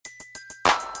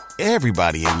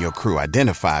Everybody in your crew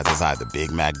identifies as either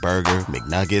Big Mac Burger,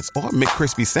 McNuggets, or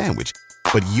McCrispy Sandwich.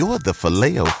 But you're the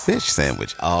Filet-O-Fish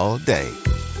Sandwich all day.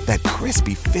 That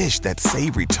crispy fish, that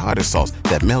savory tartar sauce,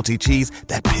 that melty cheese,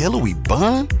 that pillowy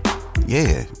bun.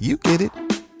 Yeah, you get it.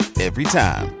 Every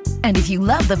time. And if you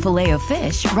love the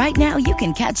Filet-O-Fish, right now you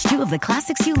can catch two of the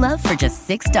classics you love for just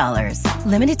 $6.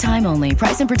 Limited time only.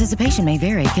 Price and participation may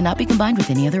vary. Cannot be combined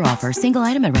with any other offer. Single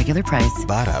item at regular price.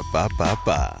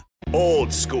 Ba-da-ba-ba-ba.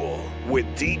 Old School with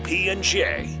DP and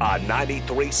J on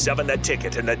 93.7 The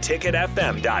Ticket and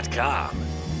theticketfm.com.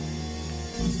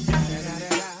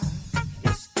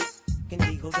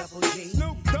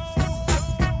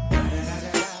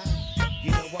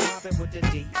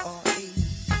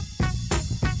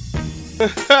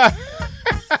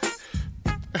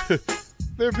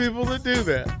 There are people that do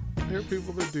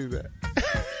that.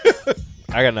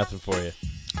 I got nothing for you.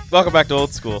 Welcome back to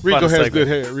Old School. Rico has good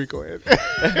hair. Rico has.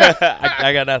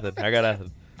 I got nothing.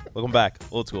 Welcome back.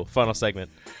 Old School. Final segment.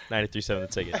 93.7 The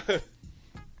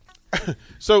Ticket.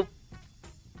 So,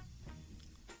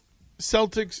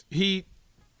 Celtics, Heat,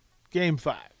 Game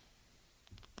 5.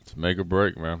 It's make or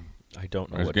break, man. I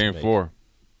don't know It's what Game to make. 4.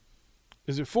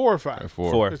 Is it 4 or 5?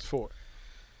 4. It's 4.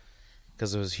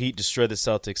 Because it was Heat destroyed the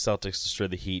Celtics, Celtics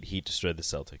destroyed the Heat, Heat destroyed the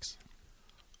Celtics.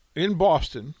 In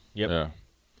Boston. Yep. Yeah.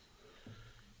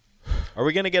 Are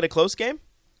we going to get a close game?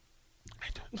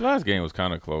 The last game was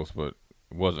kind of close, but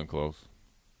it wasn't close.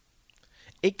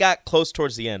 It got close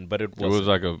towards the end, but it wasn't. It was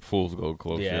like a fool's goal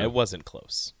close. Yeah, it wasn't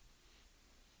close.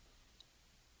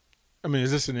 I mean,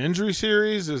 is this an injury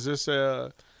series? Is this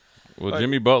a... Well,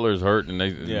 Jimmy Butler's hurt, and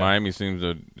Miami seemed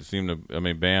to. I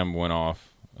mean, Bam went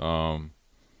off. I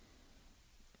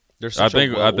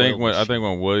think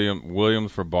when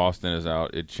Williams for Boston is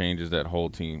out, it changes that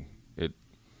whole team. It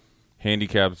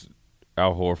handicaps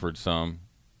Al Horford some,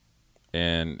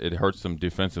 and it hurts them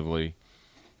defensively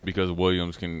because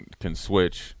Williams can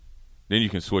switch. Then you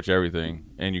can switch everything,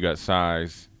 and you got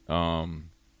size.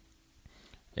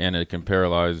 And it can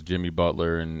paralyze Jimmy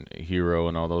Butler and Hero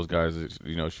and all those guys,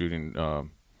 shooting,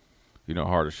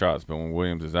 harder shots. But when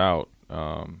Williams is out,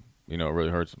 it really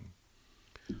hurts him.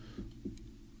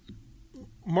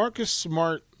 Marcus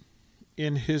Smart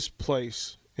in his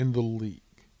place in the league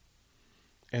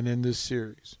and in this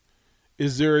series,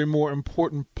 is there a more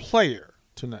important player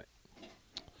tonight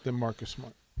than Marcus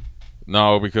Smart?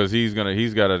 No, because he's got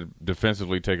to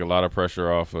defensively take a lot of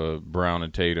pressure off of Brown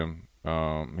and Tatum.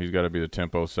 He's got to be the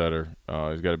tempo setter.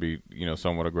 He's got to be,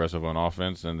 somewhat aggressive on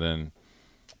offense, and then,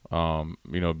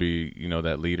 be,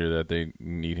 that leader that they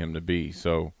need him to be.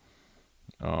 So,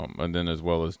 and then as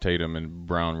well as Tatum and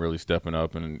Brown really stepping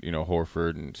up, and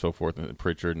Horford and so forth, and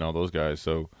Pritchard and all those guys.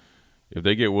 So, if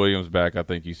they get Williams back, I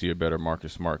think you see a better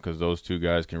Marcus Smart because those two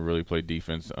guys can really play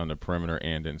defense on the perimeter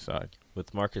and inside.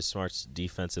 With Marcus Smart's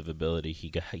defensive ability,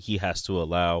 he has to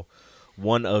allow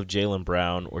one of Jaylen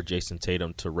Brown or Jason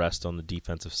Tatum to rest on the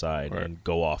defensive side and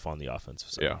go off on the offensive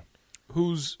side. Yeah.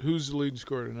 Who's the leading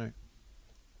scorer tonight?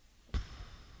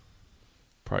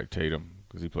 Probably Tatum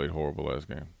because he played horrible last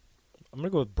game. I'm going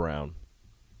to go with Brown.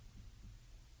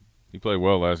 He played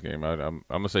well last game. I'm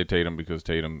going to say Tatum because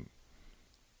Tatum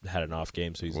had an off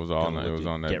game, so he was on that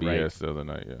BS right the other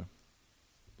night. Yeah.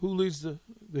 Who leads the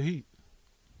Heat?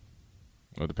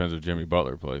 Well, it depends if Jimmy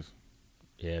Butler plays.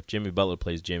 Yeah, if Jimmy Butler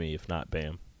plays Jimmy, if not,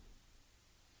 Bam.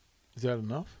 Is that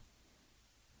enough?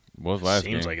 Was last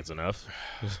game. Seems like it's enough.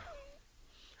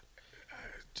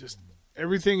 Just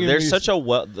everything. There's such a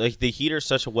the Heat are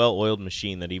such a well-oiled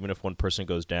machine that even if one person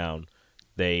goes down,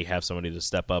 they have somebody to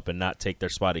step up and not take their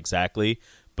spot exactly,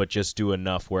 but just do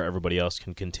enough where everybody else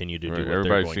can continue to do what they're going to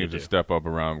do. Everybody seems to step up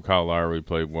around him. Kyle Lowry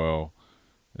played well.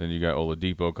 Then you got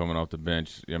Oladipo coming off the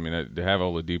bench. I mean, to have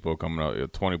Oladipo coming out, a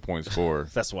 20-point scorer.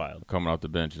 That's wild. Coming off the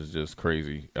bench is just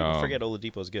crazy. People forget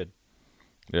Oladipo's good.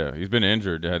 Yeah, he's been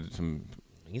injured.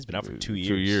 He's been out for 2 years.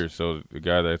 2 years. So the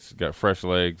guy that's got fresh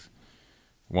legs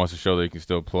wants to show that he can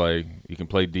still play. He can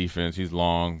play defense. He's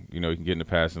long. He can get in the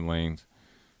passing lanes.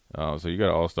 So you got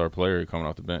an all-star player coming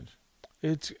off the bench.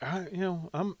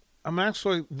 I'm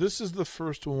actually, this is the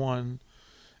first one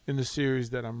in the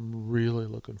series that I'm really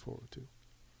looking forward to.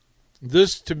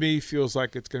 This, to me, feels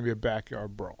like it's going to be a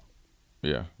backyard brawl.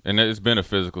 Yeah, and it's been a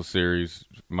physical series.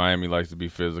 Miami likes to be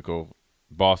physical.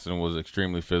 Boston was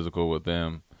extremely physical with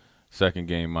them. Second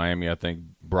game, Miami, I think,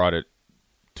 brought it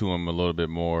to them a little bit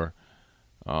more.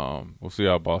 We'll see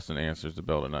how Boston answers the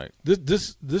bell tonight.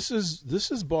 This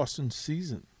is Boston's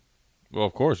season. Well,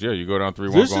 of course, yeah. You go down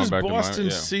 3-1 going back to Miami. This is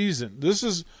Boston's season.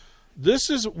 This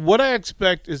is what I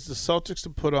expect is the Celtics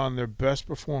to put on their best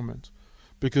performance.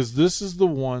 Because this is the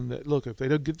one that, look, if they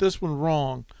don't get this one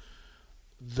wrong,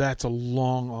 That's a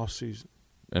long offseason.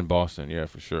 In Boston, yeah,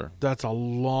 for sure. That's a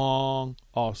long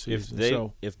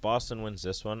offseason. If Boston wins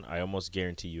this one, I almost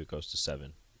guarantee you it goes to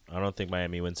 7. I don't think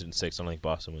Miami wins it in 6. I don't think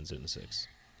Boston wins it in 6.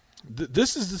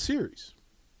 This is the series.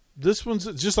 This one's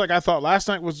just like I thought last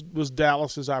night was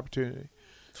Dallas's opportunity.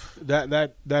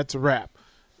 That's a wrap.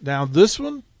 Now this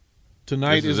one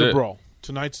tonight is a brawl.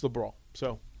 Tonight's the brawl.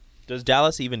 So, does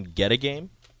Dallas even get a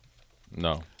game?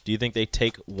 No. Do you think they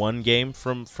take one game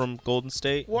from Golden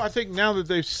State? Well, I think now that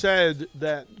they've said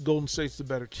that Golden State's the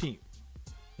better team,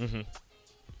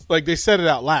 like they said it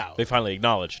out loud. They finally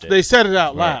acknowledged it. They said it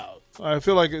out loud. I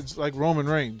feel like it's like Roman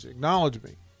Reigns. Acknowledge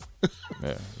me.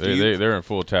 Yeah, they're in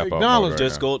full tap out Acknowledge. mode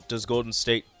right now. Does Golden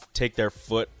State take their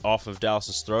foot off of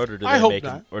Dallas's throat, or do I they hope make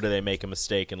not. or do they make a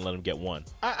mistake and let them get one?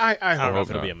 I I don't know hope if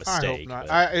it'll not. be a mistake. I hope but-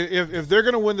 not. If they're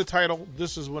going to win the title,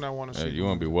 this is when I want to see. You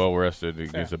want to be well rested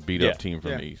against a beat up team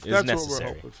from the East. It's That's necessary.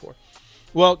 what we're hoping for.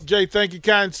 Well, Jay, thank you,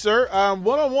 kind sir.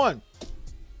 1-on-1,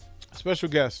 special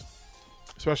guest,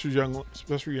 special young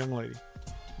lady,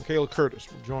 Michaela Curtis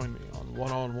will join me on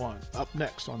 1-on-1 up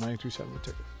next on 93.7 The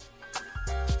Ticket.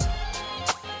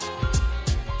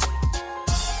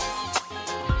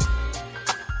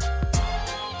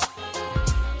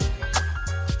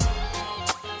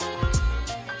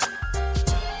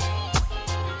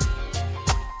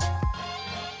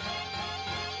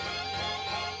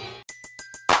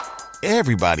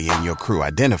 Everybody in your crew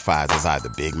identifies as either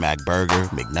Big Mac Burger,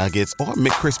 McNuggets, or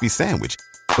McCrispy Sandwich.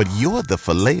 But you're the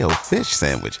Filet-O-Fish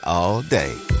Sandwich all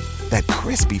day. That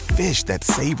crispy fish, that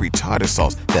savory tartar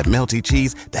sauce, that melty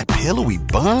cheese, that pillowy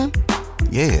bun.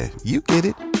 Yeah, you get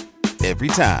it. Every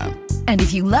time. And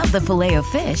if you love the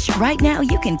Filet-O-Fish, right now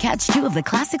you can catch 2 of the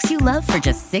classics you love for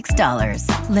just $6.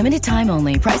 Limited time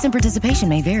only. Price and participation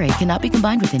may vary. Cannot be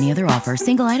combined with any other offer.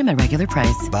 Single item at regular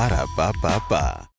price. Ba-da-ba-ba-ba.